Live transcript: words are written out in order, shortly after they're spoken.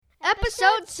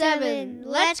Episode 7.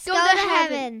 Let's go to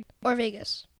heaven. Or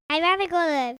Vegas. I'd rather go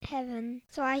to heaven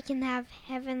so I can have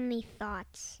heavenly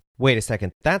thoughts. Wait a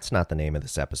second, that's not the name of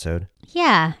this episode.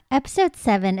 Yeah, episode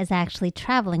 7 is actually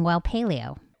Traveling While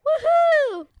Paleo.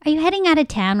 Woohoo! Are you heading out of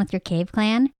town with your cave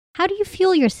clan? How do you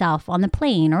fuel yourself on the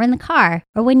plane or in the car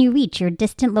or when you reach your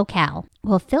distant locale?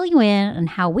 We'll fill you in on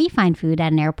how we find food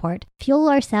at an airport, fuel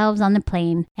ourselves on the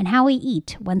plane, and how we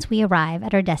eat once we arrive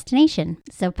at our destination.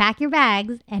 So pack your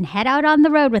bags and head out on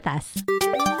the road with us.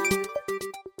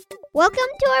 Welcome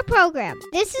to our program.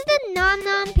 This is the Nom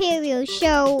Nom Paleo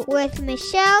Show with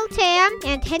Michelle Tam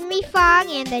and Henry Fong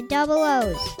and the Double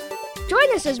O's.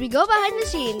 Join us as we go behind the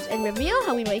scenes and reveal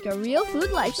how we make a real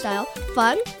food lifestyle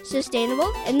fun,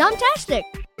 sustainable, and nom-tastic.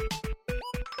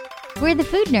 We're the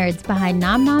food nerds behind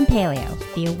Nom Nom Paleo,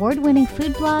 the award-winning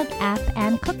food blog, app,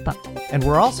 and cookbook. And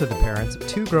we're also the parents of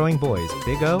 2 growing boys,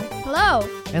 Big O Hello.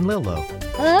 and Lil Lo.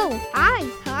 Hello.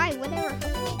 Hi, whatever.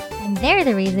 And they're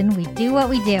the reason we do what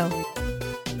we do.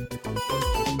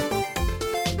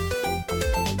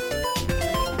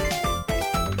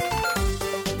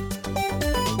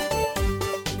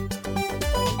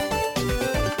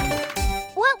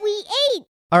 What we ate.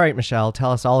 All right, Michelle,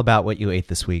 tell us all about what you ate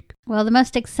this week. Well, the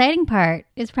most exciting part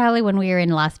is probably when we were in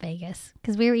Las Vegas,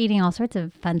 because we were eating all sorts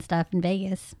of fun stuff in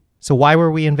Vegas. So why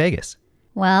were we in Vegas?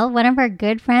 Well, one of our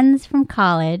good friends from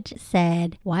college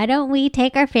said, why don't we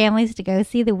take our families to go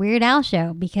see the Weird Al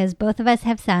show? Because both of us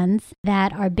have sons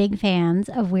that are big fans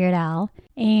of Weird Al.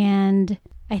 And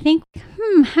I think,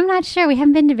 I'm not sure. We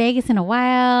haven't been to Vegas in a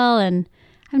while, and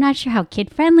I'm not sure how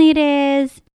kid-friendly it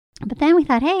is. But then we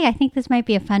thought, hey, I think this might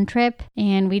be a fun trip,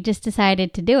 and we just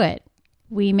decided to do it.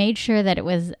 We made sure that it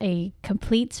was a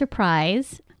complete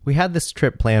surprise. We had this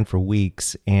trip planned for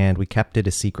weeks, and we kept it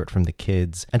a secret from the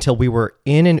kids until we were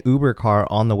in an Uber car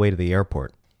on the way to the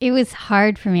airport. It was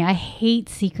hard for me. I hate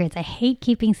secrets. I hate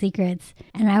keeping secrets,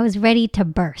 and I was ready to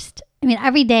burst. I mean,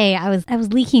 every day I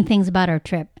was leaking things about our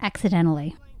trip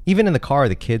accidentally. Even in the car,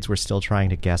 the kids were still trying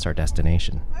to guess our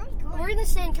destination. We're going to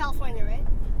stay in California, right?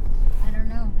 I don't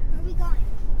know. Where are we going?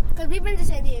 Because we've been to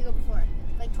San Diego before,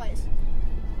 like twice.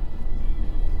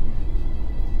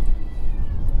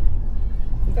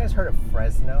 You guys heard of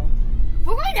Fresno?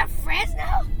 We're going to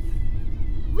Fresno?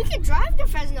 We could drive to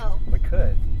Fresno We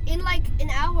could. in like an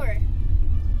hour.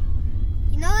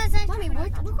 You know that's not Mommy, we're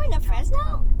going to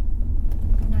Fresno?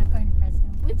 We're not going to Fresno.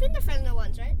 We've been to Fresno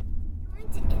once, right?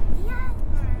 going to India?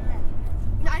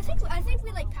 No, I think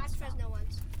we like passed Fresno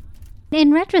once.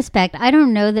 In retrospect, I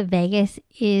don't know that Vegas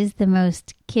is the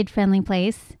most kid-friendly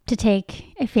place to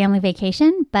take a family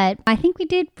vacation, but I think we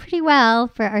did pretty well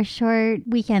for our short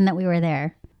weekend that we were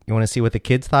there. You want to see what the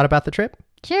kids thought about the trip?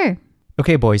 Sure.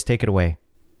 Okay, boys, take it away.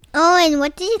 Oh, and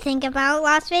what did you think about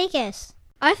Las Vegas?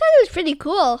 I thought it was pretty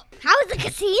cool. How was the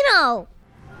casino?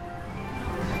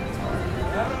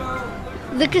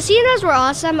 The casinos were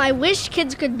awesome. I wish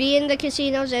kids could be in the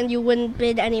casinos and you wouldn't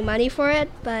bid any money for it,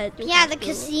 but... Yeah, the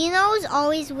casinos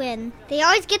always win. They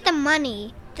always get the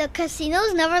money. The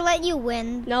casinos never let you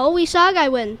win. No, we saw a guy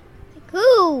win.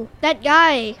 Who? That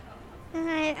guy.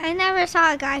 I never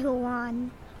saw a guy who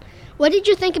won. What did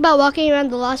you think about walking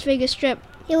around the Las Vegas Strip?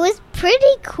 It was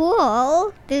pretty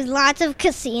cool. There's lots of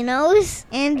casinos,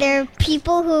 and there are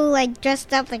people who like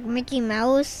dressed up like Mickey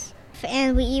Mouse.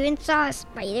 And we even saw a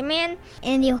Spider-Man,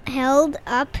 and he held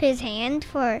up his hand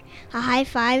for a high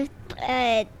five.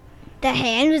 The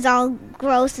hand was all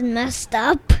gross and messed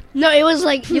up. No, it was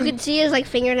like, you could see his like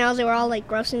fingernails, they were all like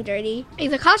gross and dirty. Like,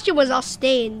 the costume was all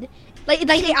stained. Like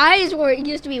the eyes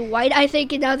used to be white, I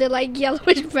think, and now they're like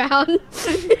yellowish brown.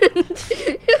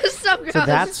 It was so gross. So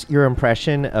that's your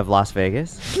impression of Las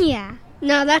Vegas? Yeah.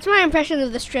 No, that's my impression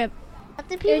of the Strip.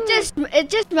 It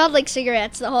just smelled like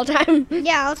cigarettes the whole time.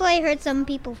 Yeah, also I heard some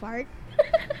people fart.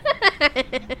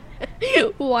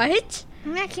 What?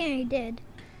 That can't did.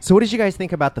 So what did you guys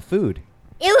think about the food?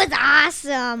 It was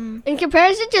awesome. In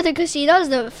comparison to the casinos,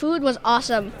 the food was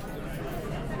awesome.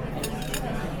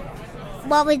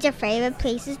 What was your favorite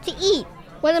places to eat?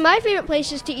 One of my favorite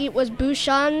places to eat was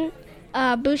Bouchon.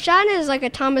 Bouchon is like a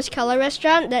Thomas Keller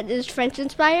restaurant that is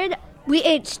French-inspired. We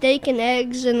ate steak and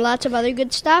eggs and lots of other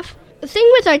good stuff. The thing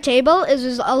with our table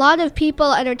is a lot of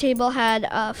people at our table had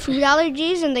food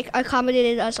allergies, and they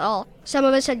accommodated us all. Some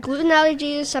of us had gluten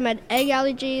allergies, some had egg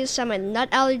allergies, some had nut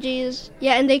allergies.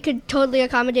 Yeah, and they could totally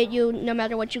accommodate you no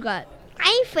matter what you got.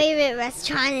 My favorite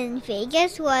restaurant in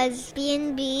Vegas was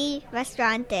B&B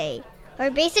Restaurante,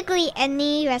 or basically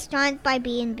any restaurant by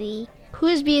B&B. Who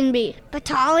is B&B?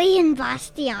 Batali and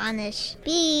Bastianish.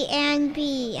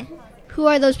 B&B. Who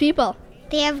are those people?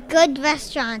 They have good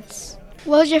restaurants.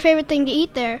 What was your favorite thing to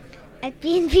eat there? At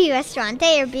B&B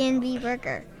Restaurante or B&B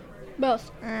Burger?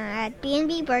 Both. At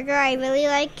B&B Burger, I really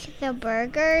like the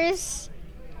burgers.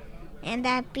 And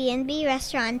at B&B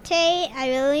Restaurante, I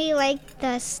really like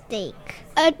the steak.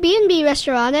 At B&B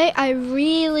Restaurante, I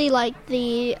really liked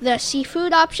the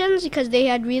seafood options because they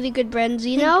had really good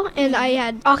branzino, and I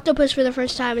had octopus for the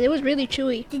first time, and it was really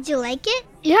chewy. Did you like it?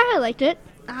 Yeah, I liked it.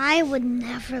 I would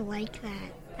never like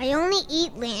that. I only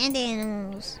eat land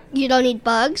animals. You don't eat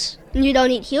bugs, and you don't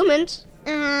eat humans.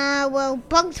 Well,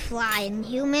 bugs fly, and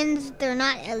humans, they're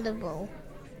not edible.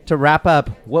 To wrap up,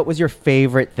 what was your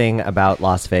favorite thing about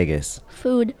Las Vegas?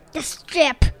 Food. The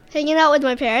Strip. Hanging out with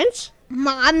my parents.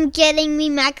 Mom getting me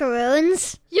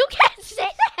macaroons. You can't say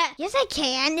that! Yes, I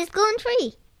can. It's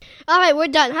gluten-free. Alright, we're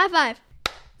done. High five.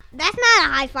 That's not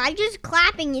a high five. You're just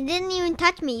clapping. You didn't even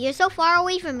touch me. You're so far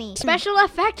away from me. Special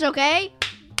effects, okay?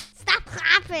 Stop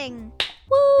clapping.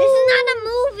 Woo! This is not a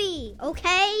movie,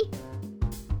 okay?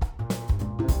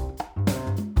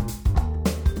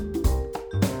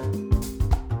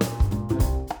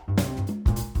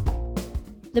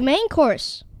 The main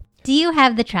course. Do you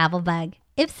have the travel bug?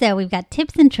 If so, we've got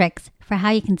tips and tricks for how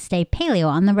you can stay paleo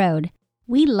on the road.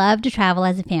 We love to travel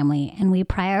as a family, and we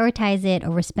prioritize it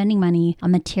over spending money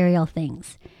on material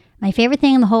things. My favorite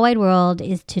thing in the whole wide world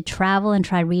is to travel and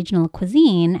try regional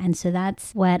cuisine, and so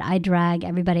that's what I drag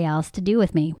everybody else to do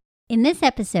with me. In this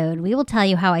episode, we will tell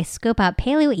you how I scope out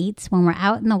paleo eats when we're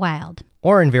out in the wild.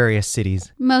 Or in various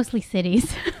cities. Mostly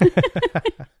cities.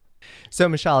 So,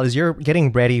 Michelle, as you're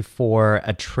getting ready for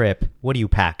a trip, what do you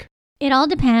pack? It all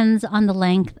depends on the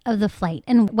length of the flight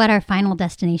and what our final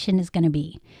destination is going to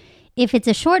be. If it's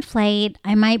a short flight,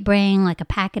 I might bring like a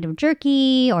packet of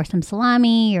jerky or some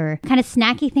salami or kind of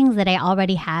snacky things that I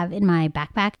already have in my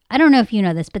backpack. I don't know if you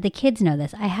know this, but the kids know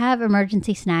this. I have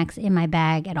emergency snacks in my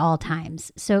bag at all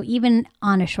times. So even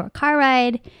on a short car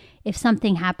ride, if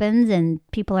something happens and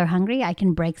people are hungry, I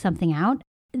can break something out.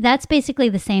 That's basically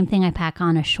the same thing I pack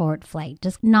on a short flight,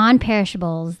 just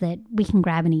non-perishables that we can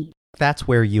grab and eat. That's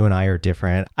where you and I are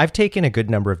different. I've taken a good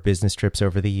number of business trips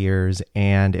over the years,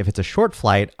 and if it's a short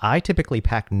flight, I typically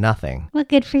pack nothing. Well,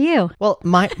 good for you. Well,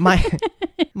 my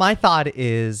thought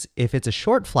is if it's a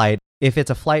short flight, if it's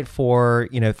a flight for,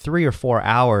 3 or 4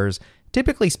 hours,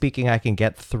 typically speaking, I can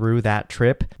get through that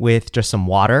trip with just some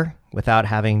water without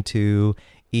having to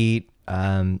eat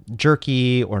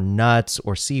jerky or nuts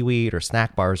or seaweed or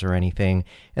snack bars or anything.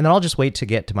 And then I'll just wait to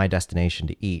get to my destination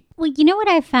to eat. Well, you know what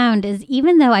I've found is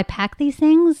even though I pack these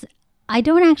things, I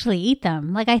don't actually eat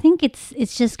them. Like, I think it's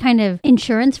just kind of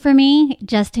insurance for me,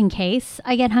 just in case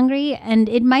I get hungry. And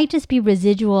it might just be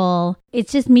residual.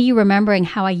 It's just me remembering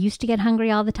how I used to get hungry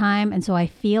all the time. And so I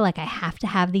feel like I have to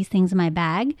have these things in my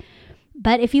bag.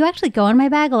 But if you actually go in my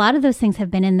bag, a lot of those things have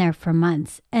been in there for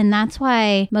months. And that's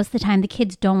why most of the time the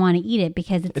kids don't want to eat it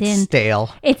because it's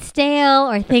stale. It's stale,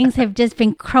 or things have just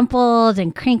been crumpled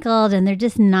and crinkled and they're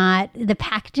just not, the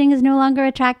packaging is no longer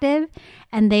attractive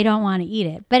and they don't want to eat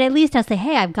it. But at least I'll say,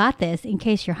 hey, I've got this in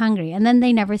case you're hungry. And then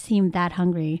they never seem that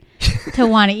hungry to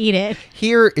want to eat it.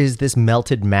 Here is this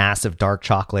melted mass of dark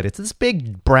chocolate. It's this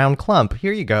big brown clump.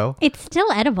 Here you go. It's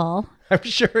still edible. I'm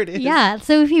sure it is. Yeah,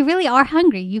 so if you really are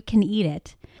hungry, you can eat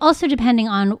it. Also, depending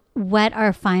on what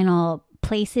our final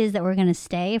place is that we're going to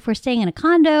stay. If we're staying in a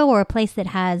condo or a place that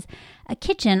has a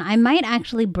kitchen, I might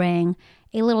actually bring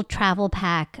a little travel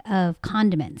pack of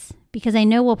condiments because I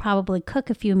know we'll probably cook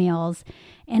a few meals.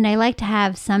 And I like to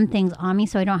have some things on me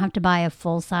so I don't have to buy a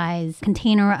full-size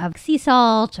container of sea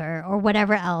salt or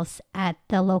whatever else at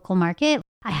the local market.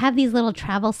 I have these little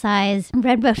travel size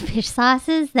redboat fish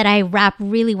sauces that I wrap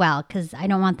really well because I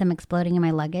don't want them exploding in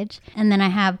my luggage. And then I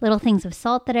have little things of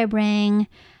salt that I bring.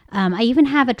 I even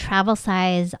have a travel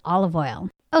size olive oil.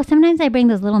 Oh, sometimes I bring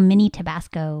those little mini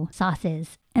Tabasco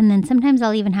sauces. And then sometimes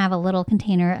I'll even have a little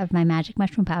container of my magic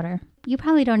mushroom powder. You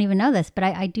probably don't even know this, but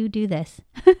I do this.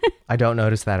 I don't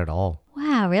notice that at all.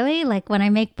 Wow, really? Like when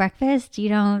I make breakfast, you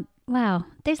don't... Wow,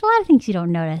 there's a lot of things you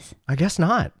don't notice. I guess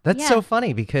not. That's so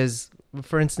funny because...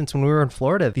 For instance, when we were in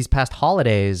Florida these past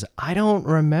holidays, I don't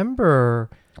remember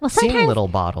seeing little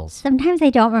bottles. Sometimes I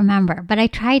don't remember, but I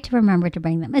try to remember to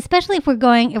bring them, especially if we're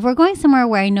going somewhere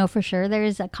where I know for sure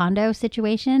there's a condo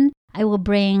situation. I will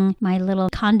bring my little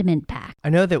condiment pack. I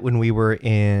know that when we were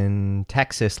in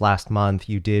Texas last month,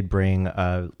 you did bring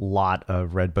a lot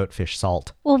of redboat fish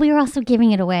salt. Well, we were also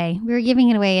giving it away. We were giving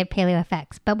it away at Paleo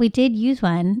FX, but we did use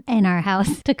one in our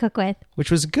house to cook with.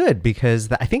 Which was good because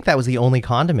I think that was the only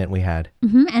condiment we had.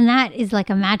 Mm-hmm, and that is like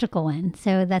a magical one.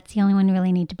 So that's the only one you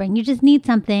really need to bring. You just need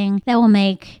something that will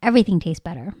make everything taste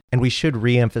better. And we should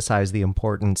reemphasize the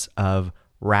importance of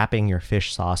wrapping your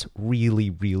fish sauce really,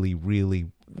 really, really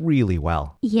really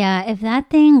well. Yeah, if that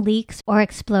thing leaks or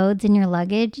explodes in your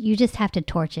luggage, you just have to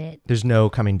torch it. There's no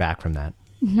coming back from that.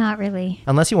 Not really.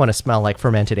 Unless you want to smell like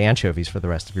fermented anchovies for the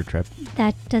rest of your trip.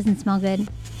 That doesn't smell good.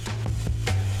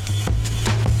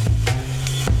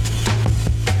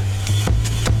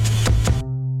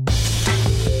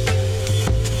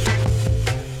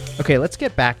 Okay, let's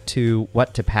get back to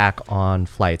what to pack on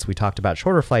flights. We talked about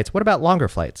shorter flights. What about longer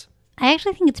flights? I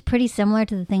actually think it's pretty similar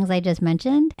to the things I just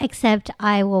mentioned, except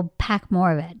I will pack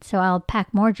more of it. So I'll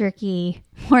pack more jerky,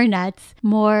 more nuts,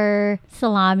 more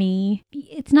salami.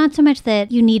 It's not so much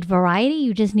that you need variety,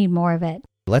 you just need more of it.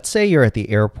 Let's say you're at the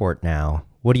airport now.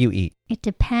 What do you eat? It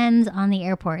depends on the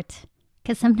airport,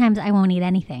 because sometimes I won't eat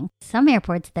anything. Some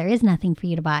airports, there is nothing for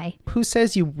you to buy. Who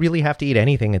says you really have to eat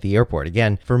anything at the airport?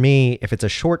 Again, for me, if it's a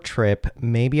short trip,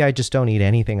 maybe I just don't eat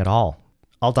anything at all.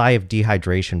 I'll die of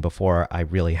dehydration before I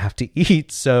really have to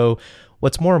eat. So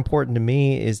what's more important to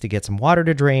me is to get some water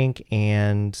to drink,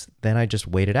 and then I just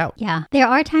wait it out. Yeah. There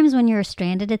are times when you're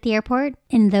stranded at the airport.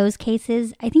 In those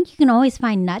cases, I think you can always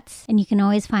find nuts, and you can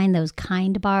always find those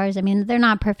kind bars. I mean, they're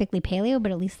not perfectly paleo,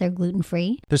 but at least they're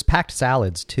gluten-free. There's packed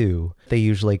salads too. They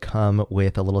usually come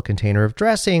with a little container of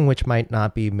dressing, which might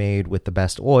not be made with the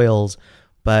best oils,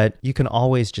 but you can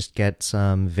always just get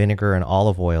some vinegar and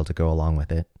olive oil to go along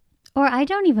with it. Or I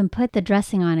don't even put the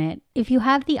dressing on it. If you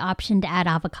have the option to add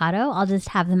avocado, I'll just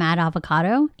have them add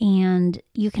avocado. And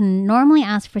you can normally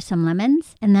ask for some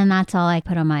lemons, and then that's all I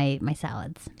put on my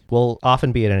salads. We'll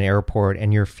often be at an airport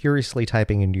and you're furiously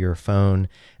typing into your phone.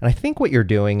 And I think what you're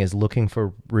doing is looking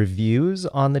for reviews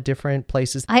on the different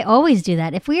places. I always do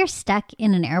that. If we are stuck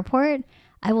in an airport,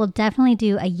 I will definitely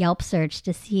do a Yelp search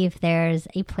to see if there's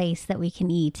a place that we can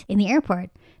eat in the airport.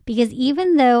 Because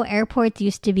even though airports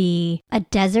used to be a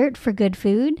desert for good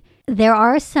food, there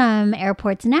are some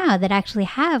airports now that actually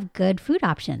have good food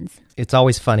options. It's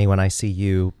always funny when I see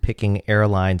you picking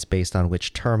airlines based on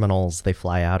which terminals they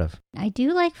fly out of. I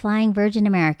do like flying Virgin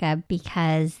America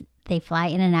because they fly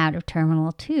in and out of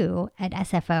Terminal 2 at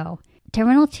SFO.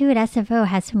 Terminal 2 at SFO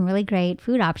has some really great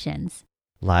food options.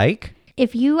 Like?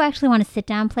 If you actually want a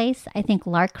sit-down place, I think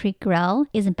Lark Creek Grill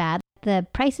isn't bad. The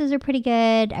prices are pretty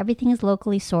good. Everything is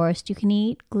locally sourced. You can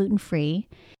eat gluten-free.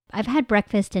 I've had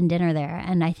breakfast and dinner there,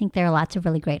 and I think there are lots of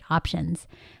really great options.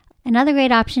 Another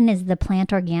great option is the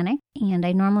Plant Organic, and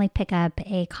I normally pick up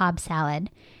a Cobb salad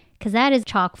because that is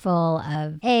chock full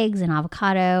of eggs and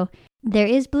avocado. There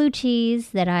is blue cheese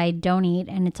that I don't eat,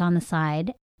 and it's on the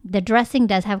side. The dressing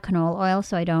does have canola oil,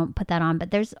 so I don't put that on, but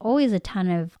there's always a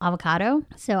ton of avocado,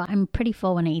 so I'm pretty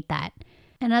full when I eat that.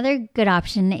 Another good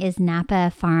option is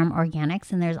Napa Farm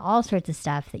Organics, and there's all sorts of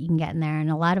stuff that you can get in there and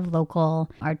a lot of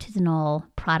local artisanal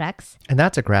products. And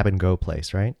that's a grab-and-go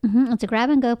place, right? Mm-hmm. It's a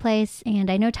grab-and-go place, and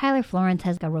I know Tyler Florence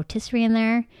has a rotisserie in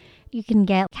there. You can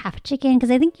get half a chicken, because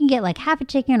I think you can get like half a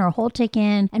chicken or whole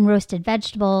chicken and roasted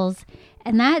vegetables.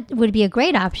 And that would be a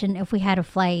great option if we had a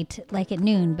flight like at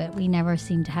noon, but we never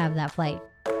seem to have that flight.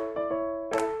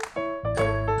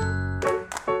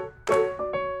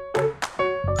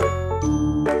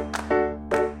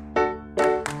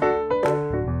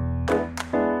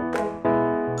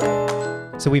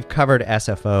 So we've covered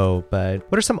SFO,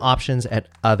 but what are some options at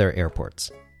other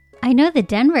airports? I know the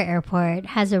Denver airport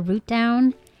has a Root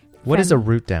Down. What is a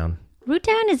Root Down? Root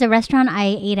Down is a restaurant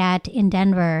I ate at in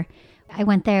Denver. I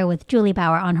went there with Julie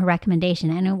Bauer on her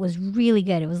recommendation, and it was really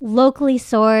good. It was locally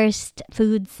sourced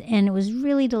foods, and it was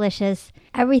really delicious.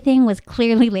 Everything was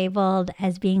clearly labeled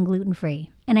as being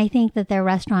gluten-free. And I think that their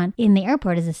restaurant in the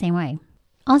airport is the same way.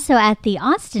 Also, at the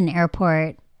Austin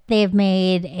airport, they have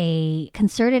made a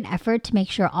concerted effort to make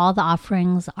sure all the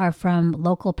offerings are from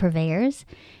local purveyors.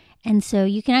 And so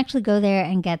you can actually go there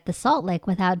and get the Salt Lick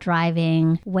without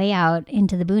driving way out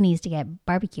into the boonies to get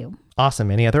barbecue.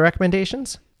 Awesome. Any other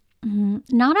recommendations?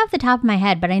 Not off the top of my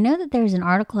head, but I know that there's an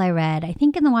article I read, I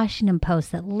think in the Washington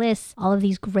Post, that lists all of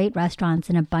these great restaurants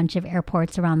in a bunch of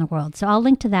airports around the world. So I'll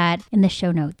link to that in the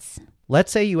show notes.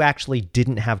 Let's say you actually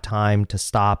didn't have time to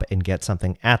stop and get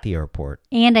something at the airport.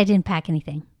 And I didn't pack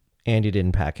anything. And you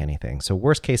didn't pack anything. So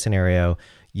worst case scenario,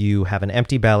 you have an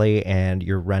empty belly and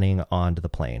you're running onto the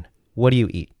plane. What do you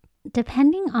eat?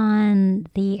 Depending on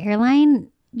the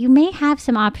airline, you may have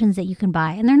some options that you can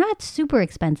buy, and they're not super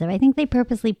expensive. I think they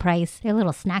purposely price their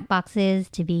little snack boxes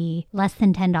to be less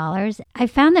than $10. I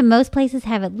found that most places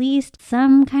have at least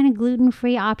some kind of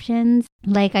gluten-free options.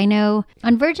 Like I know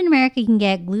on Virgin America, you can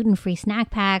get gluten-free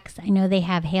snack packs. I know they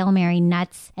have Hail Mary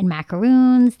nuts and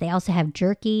macaroons. They also have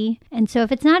jerky. And so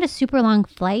if it's not a super long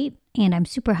flight and I'm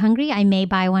super hungry, I may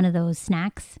buy one of those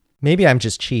snacks. Maybe I'm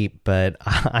just cheap, but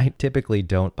I typically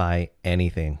don't buy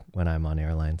anything when I'm on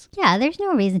airlines. Yeah, there's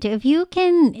no reason to. If you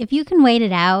can wait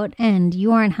it out and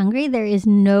you aren't hungry, there is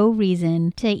no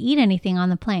reason to eat anything on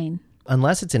the plane.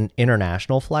 Unless it's an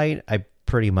international flight, I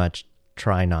pretty much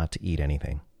try not to eat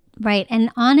anything. Right.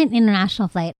 And on an international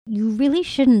flight, you really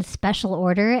shouldn't special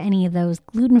order any of those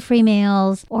gluten-free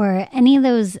meals or any of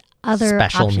those other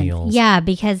special options. meals. Yeah,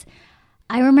 because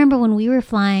I remember when we were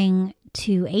flying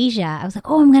to Asia, I was like,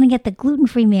 oh, I'm going to get the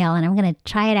gluten-free meal and I'm going to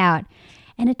try it out.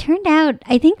 And it turned out,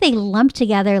 I think they lumped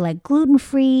together like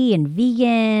gluten-free and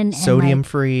vegan.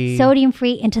 Sodium-free.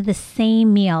 Sodium-free into the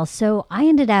same meal. So I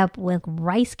ended up with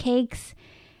rice cakes.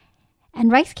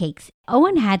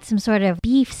 Owen had some sort of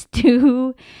beef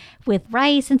stew with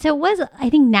rice. And so it was, I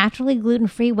think, naturally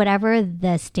gluten-free, whatever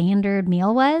the standard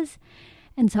meal was.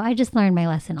 And so I just learned my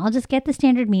lesson. I'll just get the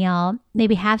standard meal,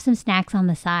 maybe have some snacks on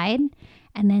the side,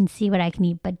 and then see what I can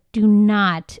eat. But do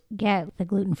not get the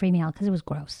gluten-free meal because it was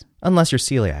gross. Unless you're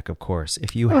celiac, of course.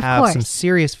 If you have some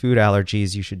serious food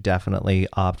allergies, you should definitely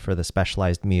opt for the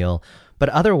specialized meal. But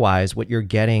otherwise, what you're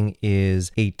getting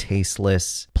is a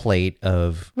tasteless plate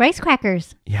of... rice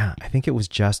crackers. Yeah, I think it was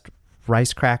just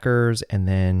rice crackers and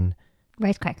then...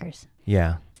 rice crackers.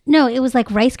 Yeah. No, it was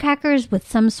like rice crackers with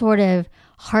some sort of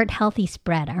heart-healthy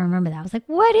spread. I remember that. I was like,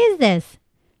 what is this?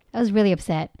 I was really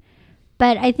upset.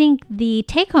 But I think the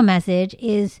take-home message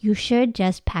is you should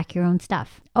just pack your own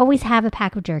stuff. Always have a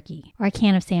pack of jerky or a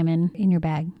can of salmon in your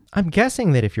bag. I'm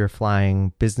guessing that if you're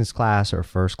flying business class or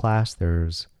first class,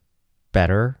 there's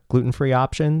better gluten-free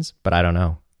options, but I don't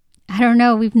know. I don't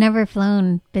know. We've never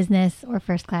flown business or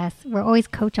first class. We're always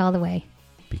coach all the way.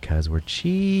 Because we're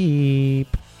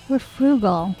cheap. We're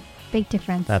frugal. Big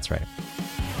difference. That's right.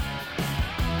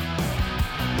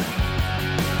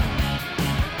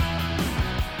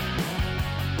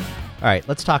 All right,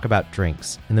 let's talk about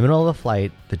drinks. In the middle of the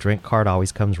flight, the drink cart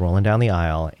always comes rolling down the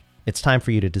aisle. It's time for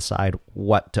you to decide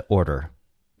what to order.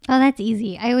 Oh, that's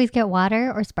easy. I always get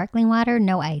water or sparkling water,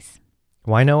 no ice.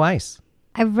 Why no ice?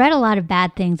 I've read a lot of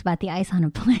bad things about the ice on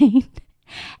a plane.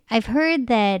 I've heard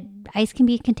that ice can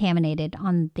be contaminated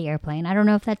on the airplane. I don't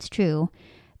know if that's true.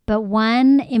 But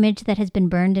one image that has been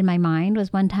burned in my mind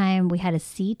was one time we had a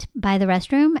seat by the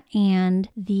restroom and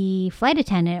the flight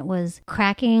attendant was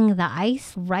cracking the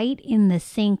ice right in the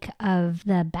sink of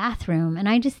the bathroom. And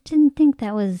I just didn't think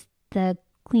that was the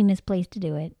cleanest place to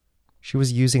do it. She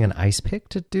was using an ice pick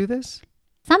to do this?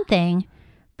 Something.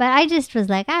 But I just was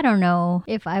like, I don't know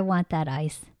if I want that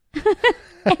ice.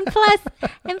 and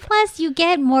plus, you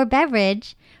get more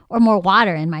beverage or more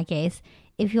water in my case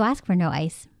if you ask for no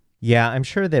ice. Yeah, I'm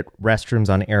sure that restrooms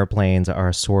on airplanes are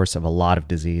a source of a lot of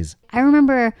disease. I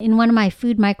remember in one of my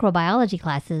food microbiology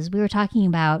classes, we were talking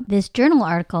about this journal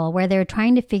article where they were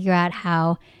trying to figure out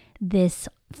how this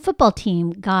football team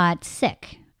got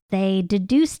sick. They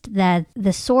deduced that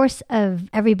the source of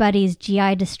everybody's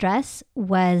GI distress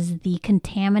was the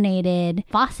contaminated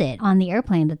faucet on the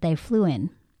airplane that they flew in.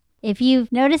 If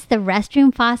you've noticed the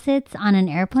restroom faucets on an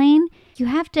airplane, you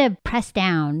have to press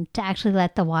down to actually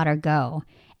let the water go.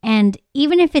 And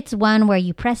even if it's one where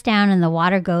you press down and the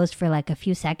water goes for like a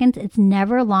few seconds, it's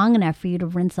never long enough for you to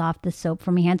rinse off the soap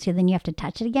from your hands. So then you have to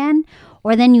touch it again,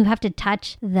 or then you have to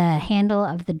touch the handle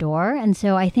of the door. And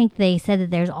so I think they said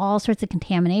that there's all sorts of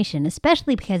contamination,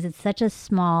 especially because it's such a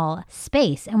small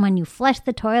space. And when you flush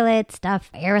the toilet,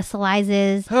 stuff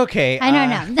aerosolizes. Okay. I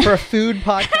don't know. For a food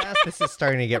podcast, this is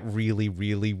starting to get really,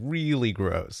 really, really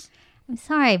gross. I'm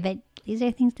sorry, but these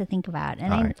are things to think about.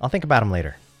 And all right. I'll think about them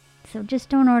later. So just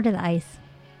don't order the ice.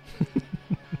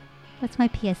 That's my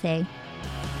PSA.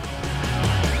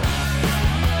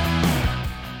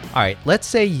 All right, let's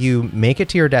say you make it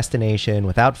to your destination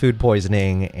without food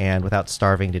poisoning and without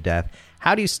starving to death.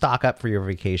 How do you stock up for your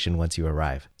vacation once you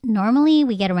arrive? Normally,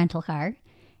 we get a rental car,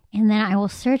 and then I will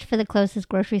search for the closest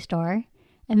grocery store,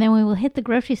 and then we will hit the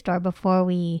grocery store before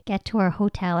we get to our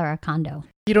hotel or our condo.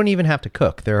 You don't even have to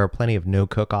cook. There are plenty of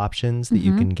no-cook options that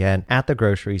you can get at the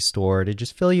grocery store to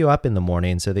just fill you up in the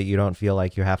morning so that you don't feel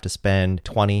like you have to spend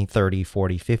 $20, $30,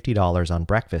 $40, $50 on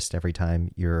breakfast every time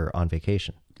you're on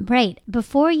vacation. Right.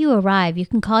 Before you arrive, you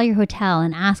can call your hotel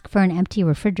and ask for an empty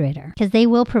refrigerator because they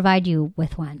will provide you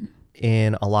with one.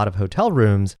 In a lot of hotel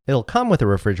rooms, it'll come with a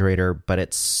refrigerator, but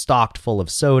it's stocked full of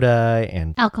soda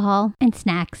and alcohol and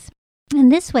snacks. And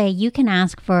this way, you can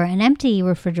ask for an empty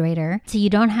refrigerator so you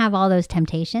don't have all those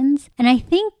temptations. And I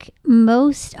think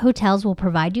most hotels will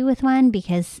provide you with one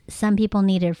because some people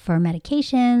need it for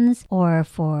medications or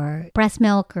for breast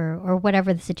milk or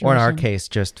whatever the situation. Or in our case,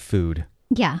 just food.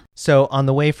 Yeah. So on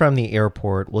the way from the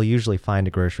airport, we'll usually find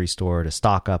a grocery store to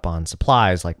stock up on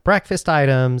supplies like breakfast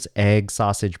items, eggs,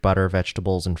 sausage, butter,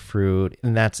 vegetables, and fruit.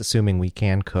 And that's assuming we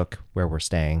can cook where we're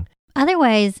staying.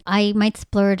 Otherwise, I might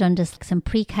splurge on just some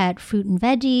pre-cut fruit and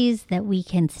veggies that we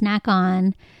can snack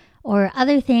on, or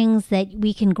other things that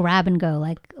we can grab and go.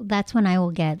 Like that's when I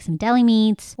will get some deli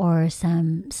meats or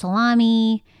some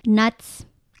salami, nuts.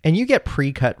 And you get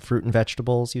pre-cut fruit and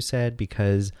vegetables, you said,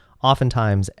 because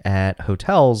oftentimes at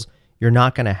hotels, you're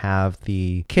not going to have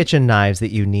the kitchen knives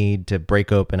that you need to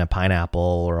break open a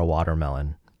pineapple or a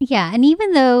watermelon. Yeah, and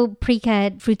even though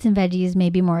pre-cut fruits and veggies may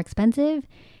be more expensive,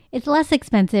 it's less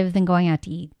expensive than going out to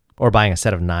eat. Or buying a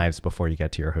set of knives before you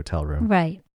get to your hotel room.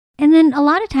 Right. And then a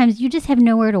lot of times you just have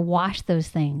nowhere to wash those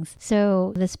things.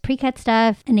 So this pre-cut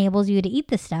stuff enables you to eat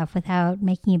this stuff without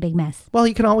making a big mess. Well,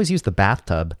 you can always use the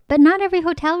bathtub. But not every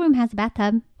hotel room has a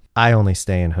bathtub. I only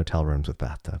stay in hotel rooms with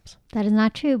bathtubs. That is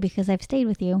not true because I've stayed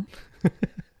with you.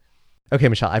 Okay,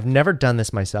 Michelle, I've never done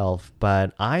this myself,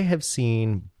 but I have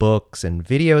seen books and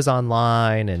videos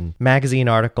online and magazine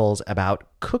articles about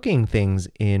cooking things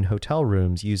in hotel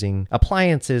rooms using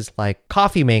appliances like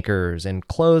coffee makers and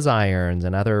clothes irons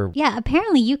and other... Yeah,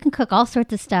 apparently you can cook all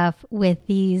sorts of stuff with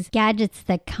these gadgets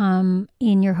that come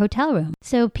in your hotel room.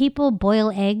 So people boil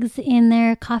eggs in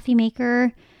their coffee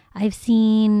maker. I've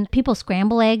seen people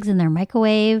scramble eggs in their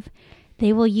microwave.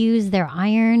 They will use their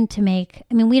iron to make,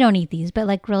 I mean, we don't eat these, but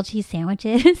like grilled cheese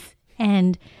sandwiches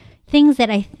and things that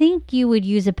I think you would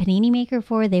use a panini maker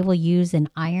for, they will use an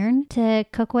iron to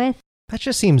cook with. That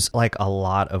just seems like a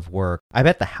lot of work. I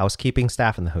bet the housekeeping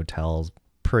staff in the hotels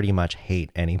pretty much hate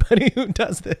anybody who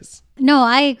does this. No,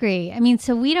 I agree. I mean,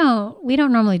 so we don't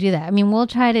normally do that. I mean, we'll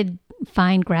try to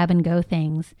find grab and go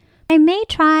things. I may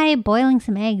try boiling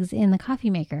some eggs in the coffee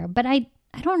maker, but I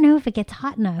don't know if it gets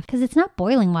hot enough because it's not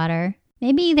boiling water.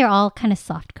 Maybe they're all kind of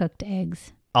soft cooked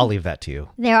eggs. I'll leave that to you.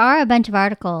 There are a bunch of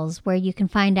articles where you can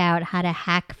find out how to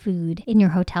hack food in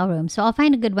your hotel room. So I'll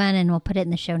find a good one and we'll put it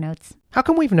in the show notes. How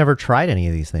come we've never tried any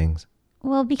of these things?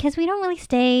 Well, because we don't really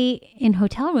stay in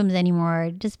hotel rooms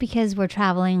anymore, just because we're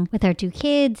traveling with our 2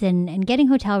 kids and getting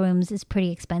hotel rooms is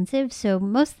pretty expensive. So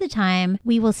most of the time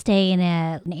we will stay in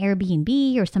an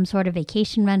Airbnb or some sort of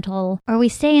vacation rental, or we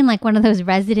stay in like one of those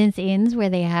residence inns where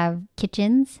they have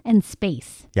kitchens and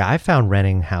space. Yeah, I found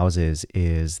renting houses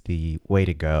is the way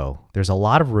to go. There's a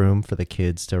lot of room for the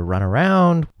kids to run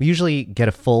around. We usually get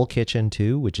a full kitchen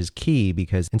too, which is key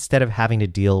because instead of having to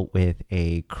deal with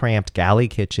a cramped galley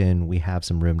kitchen, we have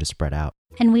some room to spread out.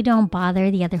 And we don't bother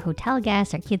the other hotel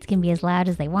guests. Our kids can be as loud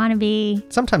as they want to be.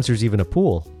 Sometimes there's even a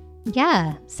pool.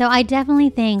 Yeah. So I definitely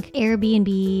think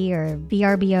Airbnb or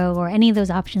VRBO or any of those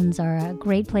options are a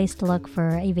great place to look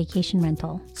for a vacation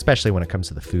rental. Especially when it comes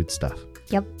to the food stuff.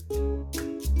 Yep.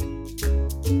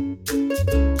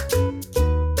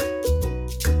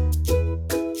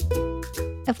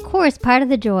 Of course, part of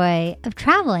the joy of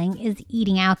traveling is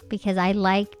eating out because I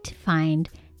like to find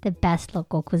the best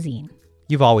local cuisine.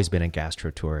 You've always been a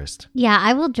gastro-tourist. Yeah,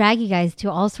 I will drag you guys to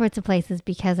all sorts of places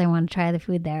because I want to try the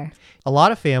food there. A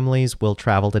lot of families will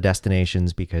travel to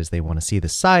destinations because they want to see the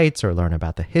sights or learn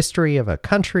about the history of a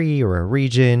country or a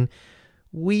region.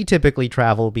 We typically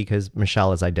travel because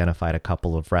Michelle has identified a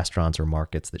couple of restaurants or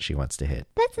markets that she wants to hit.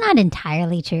 That's not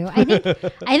entirely true. I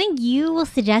think you will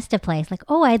suggest a place like,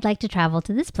 oh, I'd like to travel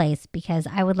to this place because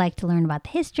I would like to learn about the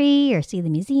history or see the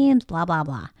museums, blah, blah,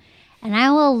 blah. And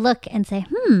I will look and say,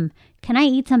 can I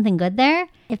eat something good there?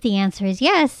 If the answer is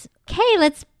yes, okay,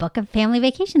 let's book a family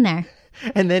vacation there.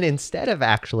 And then instead of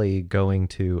actually going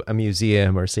to a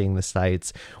museum or seeing the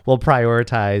sights, we'll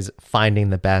prioritize finding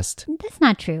the best. That's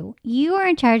not true. You are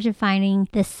in charge of finding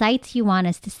the sites you want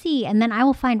us to see, and then I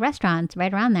will find restaurants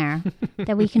right around there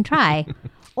that we can try.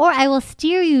 Or I will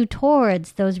steer you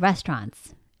towards those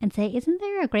restaurants and say, isn't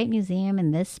there a great museum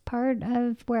in this part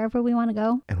of wherever we want to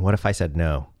go? And what if I said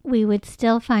no? We would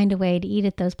still find a way to eat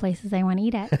at those places I want to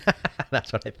eat at.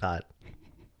 That's what I thought.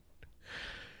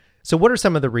 So what are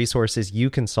some of the resources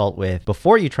you consult with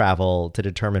before you travel to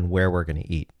determine where we're going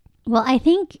to eat? Well, I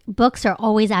think books are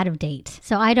always out of date.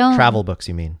 So I don't... Travel books,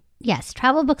 you mean? Yes,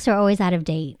 travel books are always out of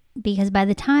date because by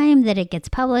the time that it gets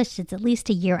published, it's at least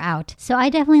a year out. So I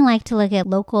definitely like to look at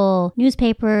local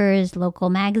newspapers,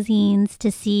 local magazines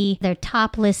to see their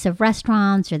top lists of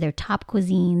restaurants or their top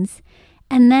cuisines.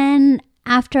 And then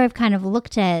after I've kind of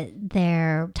looked at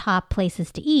their top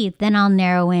places to eat, then I'll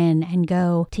narrow in and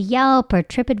go to Yelp or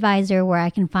TripAdvisor where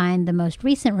I can find the most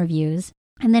recent reviews.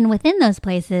 And then within those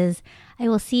places, I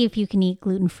will see if you can eat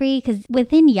gluten-free because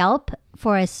within Yelp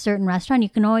for a certain restaurant, you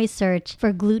can always search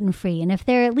for gluten-free. And if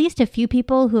there are at least a few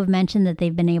people who have mentioned that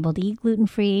they've been able to eat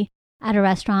gluten-free, at a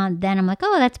restaurant, then I'm like,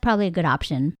 oh, that's probably a good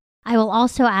option. I will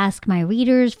also ask my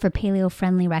readers for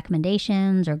paleo-friendly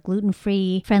recommendations or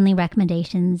gluten-free friendly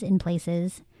recommendations in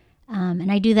places.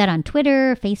 And I do that on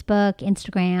Twitter, Facebook,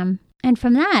 Instagram. And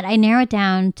from that, I narrow it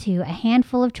down to a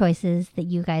handful of choices that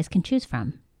you guys can choose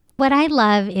from. What I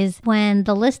love is when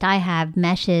the list I have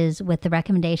meshes with the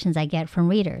recommendations I get from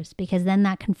readers, because then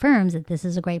that confirms that this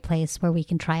is a great place where we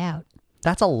can try out.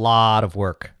 That's a lot of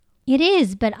work. It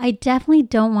is, but I definitely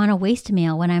don't want to waste a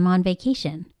meal when I'm on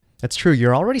vacation. That's true.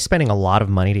 You're already spending a lot of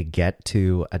money to get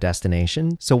to a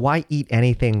destination, so why eat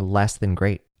anything less than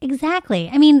great? Exactly.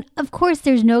 I mean, of course,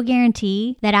 there's no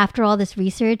guarantee that after all this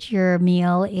research, your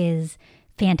meal is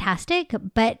fantastic,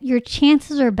 but your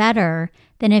chances are better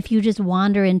than if you just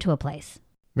wander into a place.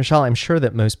 Michelle, I'm sure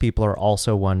that most people are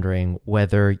also wondering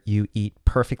whether you eat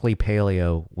perfectly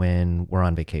paleo when we're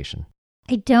on vacation.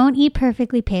 I don't eat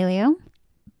perfectly paleo,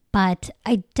 but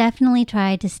I definitely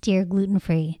try to steer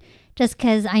gluten-free just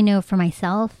because I know for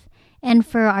myself and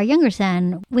for our younger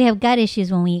son, we have gut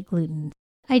issues when we eat gluten.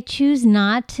 I choose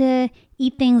not to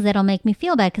eat things that'll make me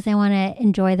feel bad because I want to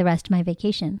enjoy the rest of my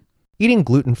vacation. Eating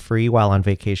gluten-free while on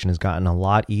vacation has gotten a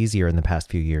lot easier in the past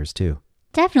few years, too.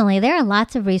 Definitely. There are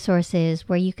lots of resources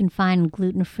where you can find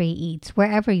gluten-free eats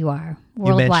wherever you are,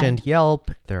 worldwide. You mentioned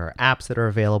Yelp. There are apps that are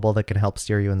available that can help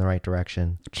steer you in the right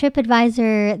direction.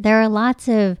 TripAdvisor. There are lots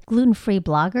of gluten-free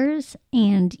bloggers,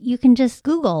 and you can just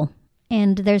Google.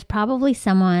 And there's probably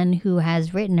someone who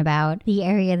has written about the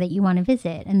area that you want to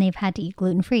visit, and they've had to eat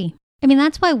gluten-free. I mean,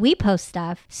 that's why we post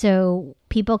stuff, so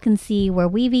people can see where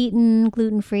we've eaten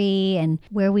gluten-free and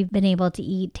where we've been able to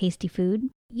eat tasty food.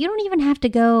 You don't even have to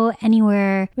go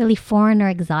anywhere really foreign or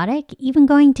exotic. Even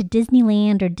going to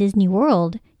Disneyland or Disney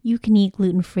World, you can eat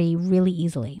gluten-free really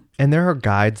easily. And there are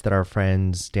guides that our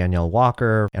friends Danielle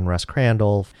Walker and Russ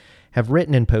Crandall have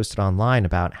written and posted online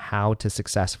about how to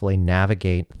successfully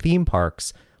navigate theme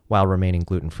parks while remaining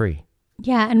gluten-free.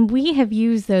 Yeah, and we have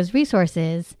used those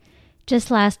resources. Just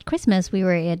last Christmas, we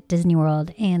were at Disney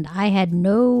World, and I had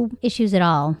no issues at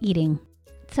all eating.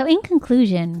 So in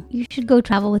conclusion, you should go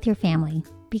travel with your family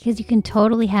because you can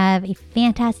totally have a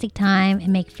fantastic time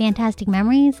and make fantastic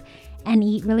memories and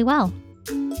eat really well.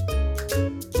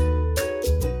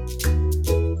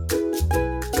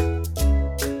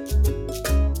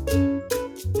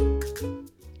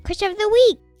 Crush of the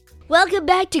week. Welcome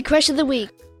back to Crush of the Week.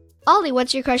 Ollie,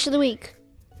 what's your Crush of the Week?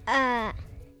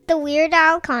 The Weird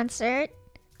Al concert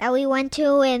that we went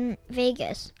to in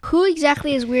Vegas. Who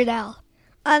exactly is Weird Al?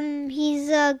 He's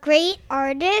a great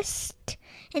artist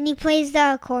and he plays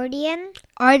the accordion.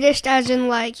 Artist as in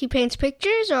like he paints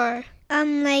pictures or?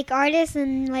 Like artist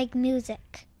and like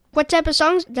music. What type of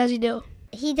songs does he do?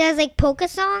 He does like polka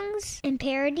songs and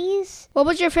parodies. What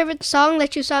was your favorite song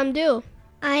that you saw him do?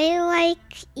 I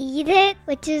like Eat It,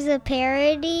 which is a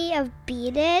parody of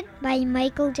Beat It by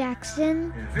Michael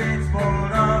Jackson. If it's more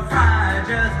of fry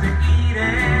just to eat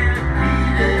it,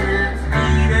 eat it,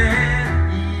 eat it,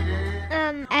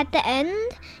 eat it. At the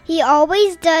end, he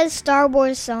always does Star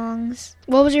Wars songs.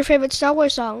 What was your favorite Star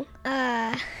Wars song?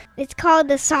 It's called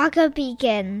The Saga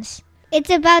Begins.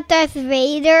 It's about Darth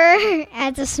Vader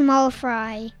as a small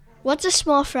fry. What's a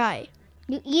small fry?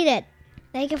 You eat it.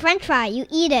 Like a french fry, you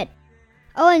eat it.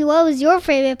 Oh, and what was your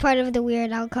favorite part of the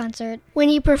Weird Al concert? When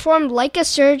he performed like a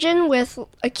surgeon with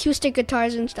acoustic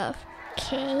guitars and stuff.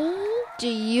 Okay. Do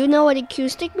you know what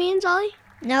acoustic means, Ollie?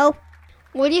 No.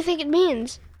 What do you think it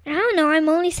means? I don't know. I'm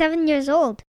only 7 years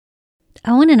old.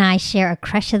 Owen and I share a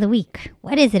Crush of the Week.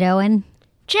 What is it, Owen?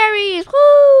 Cherries!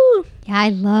 Woo! Yeah, I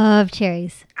love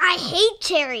cherries. I hate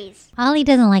cherries. Ollie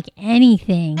doesn't like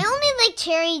anything. I only like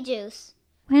cherry juice.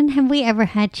 When have we ever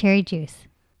had cherry juice?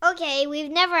 Okay,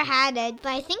 we've never had it, but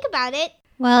I think about it.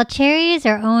 Well, cherries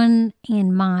are Owen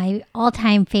and my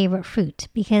all-time favorite fruit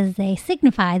because they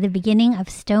signify the beginning of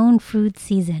stone fruit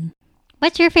season.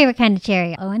 What's your favorite kind of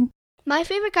cherry, Owen? My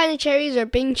favorite kind of cherries are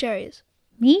Bing cherries.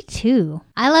 Me too.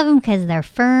 I love them because they're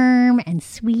firm and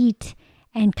sweet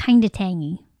and kind of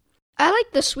tangy. I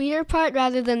like the sweeter part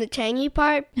rather than the tangy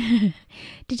part.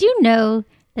 Did you know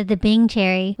that the Bing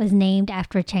cherry was named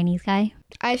after a Chinese guy?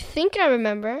 I think I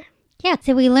remember. Yeah,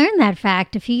 so we learned that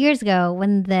fact a few years ago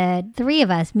when the three of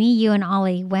us, me, you, and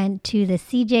Ollie, went to the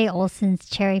C.J. Olsen's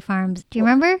cherry farms. Do you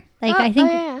remember? I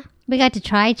think yeah. We got to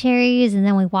try cherries, and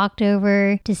then we walked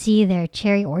over to see their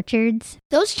cherry orchards.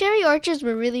 Those cherry orchards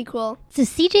were really cool. So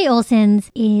C.J.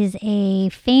 Olsen's is a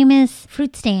famous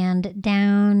fruit stand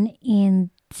down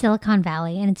in Silicon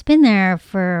Valley, and it's been there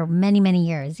for many, many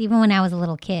years, even when I was a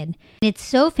little kid. It's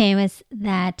so famous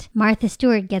that Martha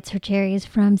Stewart gets her cherries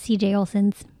from C.J.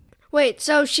 Olsen's. Wait,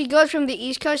 so she goes from the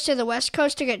East Coast to the West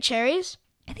Coast to get cherries?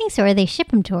 I think so, or they ship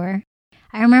them to her.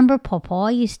 I remember Popo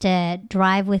used to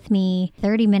drive with me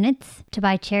 30 minutes to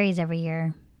buy cherries every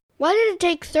year. Why did it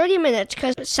take 30 minutes?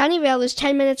 Because Sunnyvale is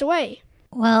 10 minutes away.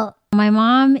 Well, my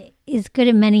mom is good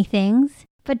at many things,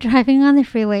 but driving on the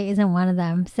freeway isn't one of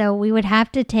them. So we would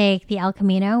have to take the El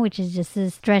Camino, which is just a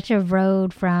stretch of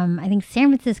road from, I think, San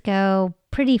Francisco,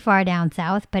 pretty far down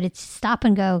south, but it's stop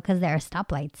and go because there are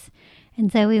stoplights.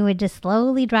 And so we would just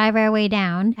slowly drive our way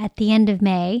down at the end of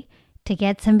May to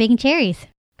get some big cherries.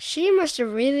 She must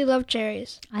have really loved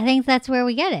cherries. I think that's where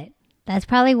we get it. That's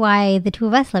probably why the two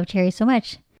of us love cherries so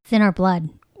much. It's in our blood.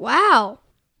 Wow.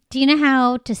 Do you know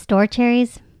how to store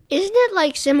cherries? Isn't it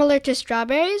like similar to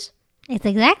strawberries? It's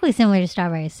exactly similar to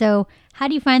strawberries. So how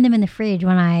do you find them in the fridge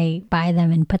when I buy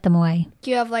them and put them away?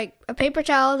 You have like a paper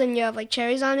towel, then you have like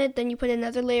cherries on it, then you put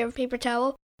another layer of paper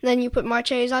towel, then you put more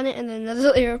cherries on it, and then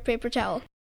another layer of paper towel.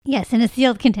 Yes, in a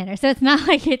sealed container. So it's not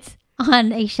like it's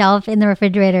on a shelf in the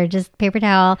refrigerator, just paper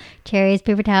towel, cherries,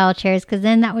 because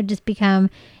then that would just become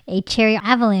a cherry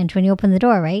avalanche when you open the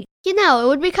door, right? You know, it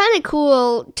would be kind of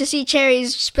cool to see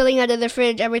cherries spilling out of the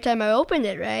fridge every time I opened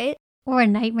it, right? Or a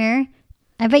nightmare.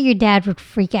 I bet your dad would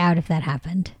freak out if that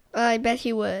happened. I bet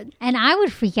he would. And I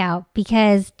would freak out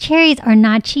because cherries are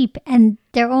not cheap and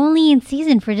they're only in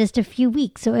season for just a few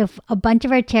weeks. So if a bunch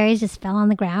of our cherries just fell on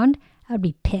the ground, I would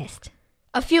be pissed.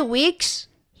 A few weeks?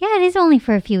 Yeah, it is only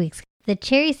for a few weeks. The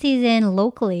cherry season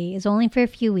locally is only for a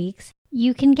few weeks.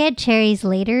 You can get cherries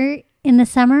later in the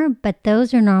summer, but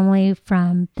those are normally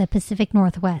from the Pacific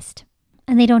Northwest.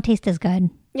 And they don't taste as good.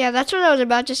 Yeah, that's what I was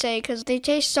about to say, because they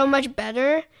taste so much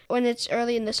better when it's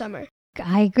early in the summer.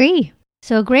 I agree.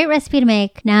 So a great recipe to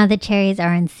make now that cherries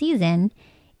are in season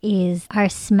is our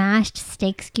smashed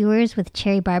steak skewers with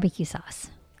cherry barbecue sauce.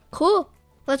 Cool.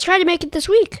 Let's try to make it this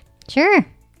week. Sure.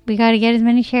 We got to get as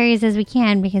many cherries as we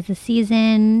can because the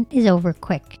season is over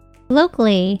quick.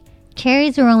 Locally,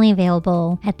 cherries are only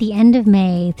available at the end of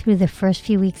May through the first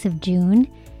few weeks of June.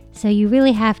 So you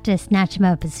really have to snatch them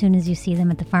up as soon as you see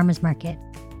them at the farmer's market.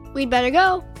 We'd better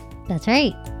go. That's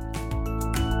right.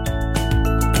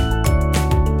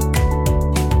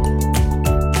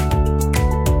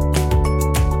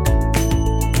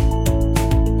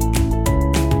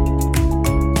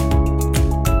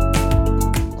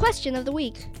 Question of the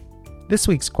week. This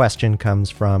week's question comes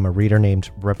from a reader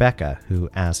named Rebecca, who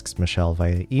asks Michelle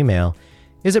via email,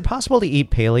 is it possible to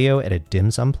eat paleo at a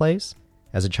dim sum place?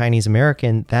 As a Chinese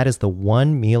American, that is the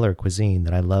one meal or cuisine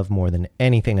that I love more than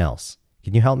anything else.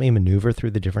 Can you help me maneuver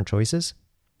through the different choices?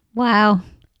 Wow,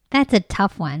 that's a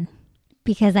tough one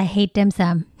because I hate dim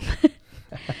sum.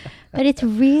 But it's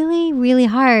really, really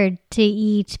hard to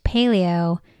eat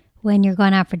paleo when you're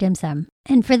going out for dim sum.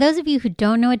 And for those of you who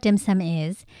don't know what dim sum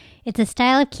is, it's a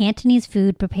style of Cantonese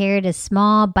food prepared as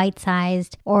small,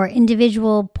 bite-sized, or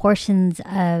individual portions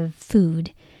of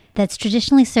food that's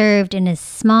traditionally served in a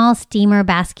small steamer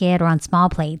basket or on small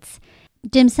plates.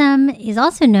 Dim sum is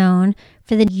also known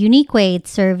for the unique way it's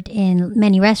served in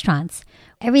many restaurants.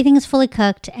 Everything is fully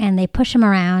cooked and they push them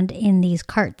around in these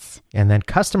carts. And then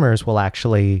customers will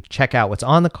actually check out what's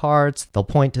on the carts. They'll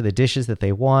point to the dishes that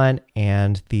they want,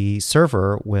 and the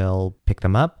server will pick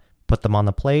them up, put them on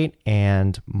the plate,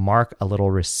 and mark a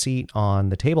little receipt on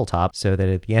the tabletop so that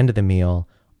at the end of the meal,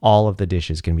 all of the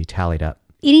dishes can be tallied up.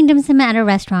 Eating dim sum at a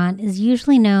restaurant is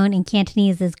usually known in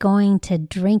Cantonese as going to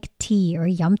drink tea or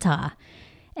yumta.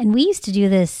 And we used to do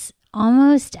this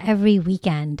almost every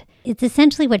weekend. It's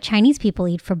essentially what Chinese people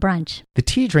eat for brunch. The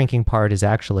tea drinking part is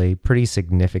actually pretty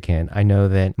significant. I know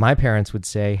that my parents would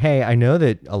say, hey, I know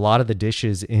that a lot of the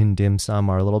dishes in dim sum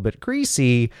are a little bit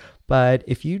greasy, but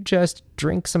if you just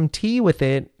drink some tea with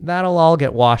it, that'll all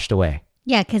get washed away.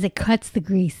 Yeah, because it cuts the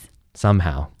grease.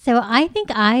 Somehow. So I think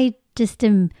I just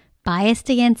am biased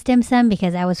against dim sum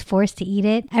because I was forced to eat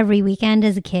it every weekend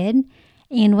as a kid.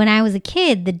 And when I was a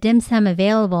kid, the dim sum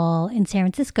available in San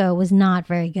Francisco was not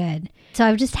very good. So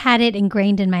I've just had it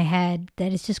ingrained in my head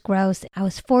that it's just gross. I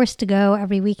was forced to go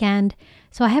every weekend.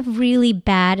 So I have really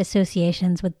bad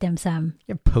associations with dim sum.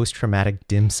 Post-traumatic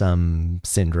dim sum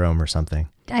syndrome or something.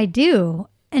 I do.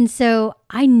 And so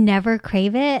I never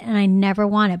crave it and I never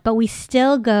want it. But we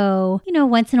still go,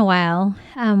 once in a while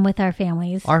with our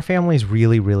families. Our families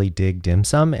really, really dig dim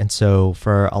sum. And so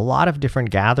for a lot of different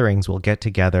gatherings, we'll get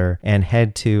together and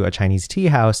head to a Chinese tea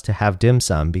house to have dim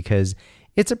sum because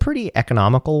it's a pretty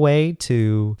economical way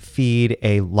to feed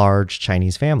a large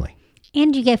Chinese family.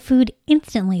 And you get food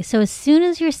instantly. So as soon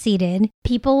as you're seated,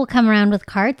 people will come around with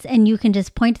carts and you can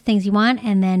just point to things you want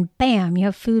and then bam, you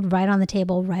have food right on the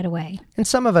table right away. And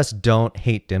some of us don't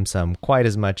hate dim sum quite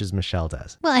as much as Michelle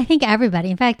does. Well, I think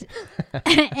everybody. In fact,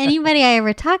 anybody I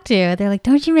ever talk to, they're like,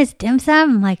 don't you miss dim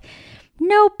sum? I'm like,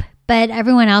 nope. but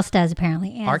everyone else does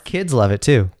apparently. Our kids love it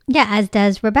too. Yeah, as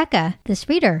does Rebecca, this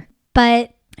reader.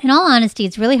 But in all honesty,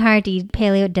 it's really hard to eat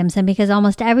paleo dim sum because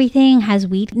almost everything has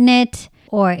wheat in it,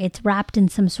 or it's wrapped in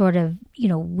some sort of,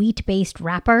 wheat-based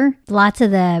wrapper. Lots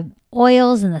of the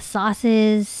oils and the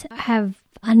sauces have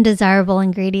undesirable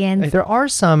ingredients. There are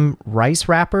some rice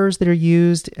wrappers that are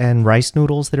used and rice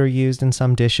noodles that are used in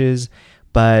some dishes,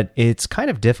 but it's kind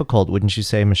of difficult, wouldn't you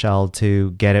say, Michelle,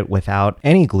 to get it without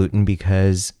any gluten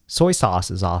because soy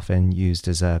sauce is often used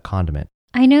as a condiment.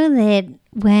 I know that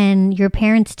when your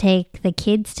parents take the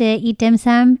kids to eat dim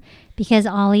sum, because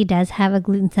Ollie does have a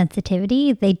gluten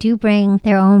sensitivity, they do bring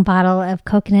their own bottle of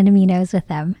coconut aminos with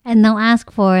them. And they'll ask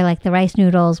for like the rice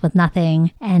noodles with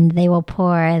nothing, and they will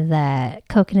pour the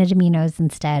coconut aminos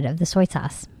instead of the soy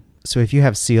sauce. So if you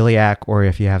have celiac or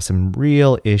if you have some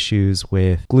real issues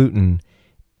with gluten,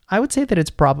 I would say that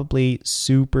it's probably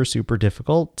super, super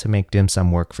difficult to make dim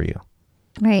sum work for you.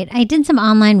 Right. I did some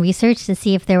online research to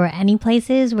see if there were any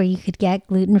places where you could get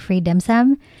gluten-free dim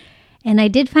sum. And I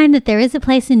did find that there is a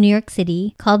place in New York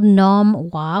City called Nom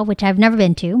Wah, which I've never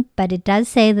been to, but it does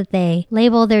say that they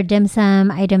label their dim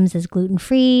sum items as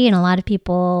gluten-free, and a lot of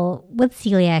people with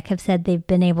celiac have said they've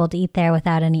been able to eat there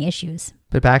without any issues.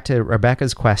 But back to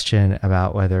Rebecca's question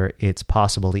about whether it's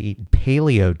possible to eat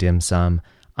paleo dim sum,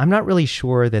 I'm not really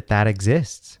sure that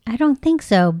exists. I don't think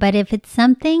so, but if it's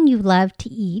something you love to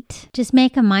eat, just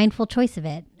make a mindful choice of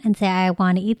it and say, I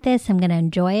want to eat this, I'm going to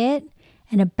enjoy it,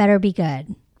 and it better be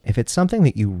good. If it's something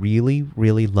that you really,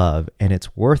 really love and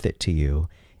it's worth it to you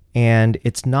and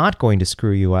it's not going to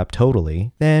screw you up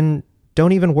totally, then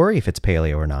don't even worry if it's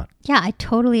paleo or not. Yeah, I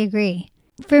totally agree.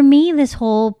 For me, this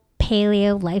whole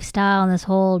paleo lifestyle and this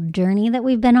whole journey that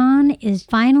we've been on is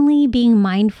finally being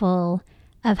mindful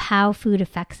of how food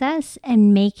affects us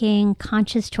and making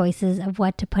conscious choices of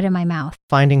what to put in my mouth.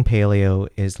 Finding paleo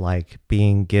is like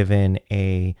being given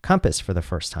a compass for the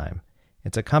first time.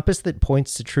 It's a compass that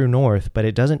points to true north, but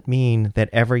it doesn't mean that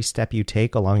every step you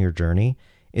take along your journey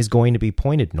is going to be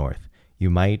pointed north.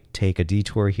 You might take a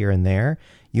detour here and there.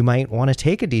 You might want to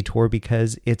take a detour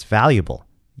because it's valuable.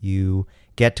 You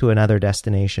get to another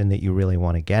destination that you really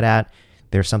want to get at.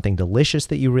 There's something delicious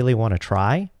that you really want to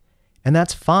try, and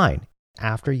that's fine.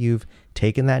 After you've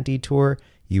taken that detour,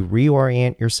 you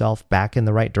reorient yourself back in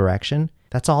the right direction.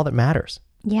 That's all that matters.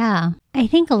 Yeah, I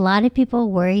think a lot of people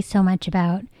worry so much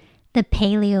about the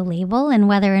paleo label and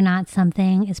whether or not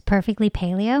something is perfectly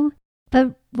paleo.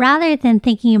 But rather than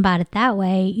thinking about it that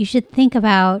way, you should think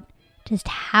about just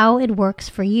how it works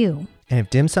for you. And if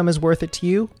dim sum is worth it to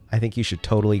you, I think you should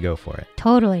totally go for it.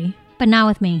 Totally, but not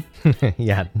with me.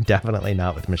 Yeah, definitely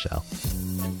not with Michelle.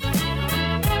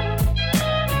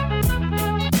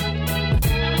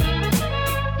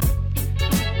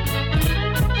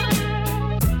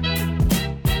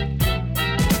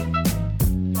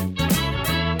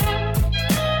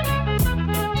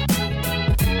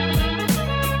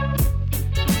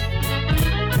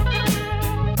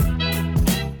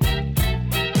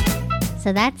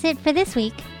 So that's it for this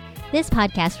week. This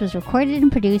podcast was recorded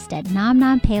and produced at Nom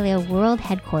Nom Paleo World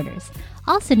Headquarters,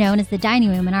 also known as the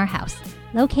dining room in our house,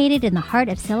 located in the heart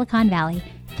of Silicon Valley,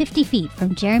 50 feet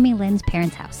from Jeremy Lin's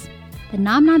parents' house. The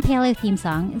Nom Nom Paleo theme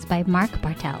song is by Mark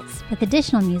Bartels, with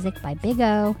additional music by Big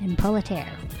O and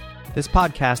Proletaire. This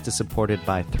podcast is supported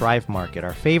by Thrive Market,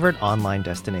 our favorite online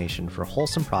destination for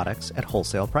wholesome products at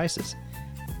wholesale prices.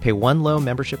 Pay one low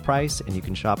membership price and you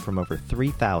can shop from over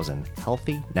 3,000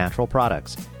 healthy, natural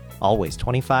products, always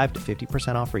 25 to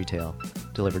 50% off retail,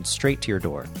 delivered straight to your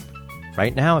door.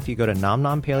 Right now, if you go to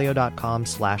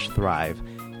nomnompaleo.com/thrive,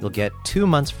 you'll get 2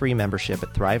 months free membership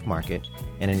at Thrive Market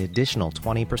and an additional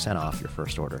 20% off your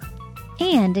first order.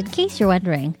 And in case you're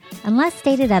wondering, unless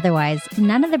stated otherwise,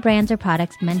 none of the brands or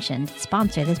products mentioned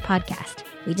sponsor this podcast.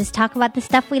 We just talk about the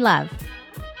stuff we love.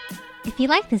 If you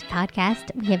like this podcast,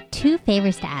 we have 2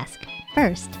 favors to ask.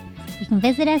 First, you can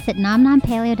visit us at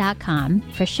nomnompaleo.com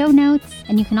for show notes,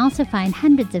 and you can also find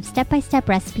hundreds of step-by-step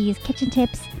recipes, kitchen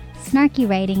tips, snarky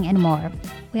writing, and more.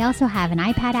 We also have an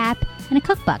iPad app and a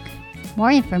cookbook.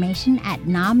 More information at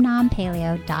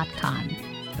nomnompaleo.com.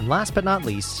 And last but not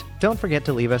least, don't forget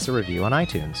to leave us a review on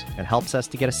iTunes. It helps us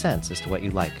to get a sense as to what you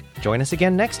like. Join us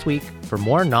again next week for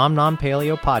more Nom Nom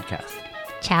Paleo podcast.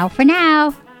 Ciao for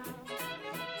now.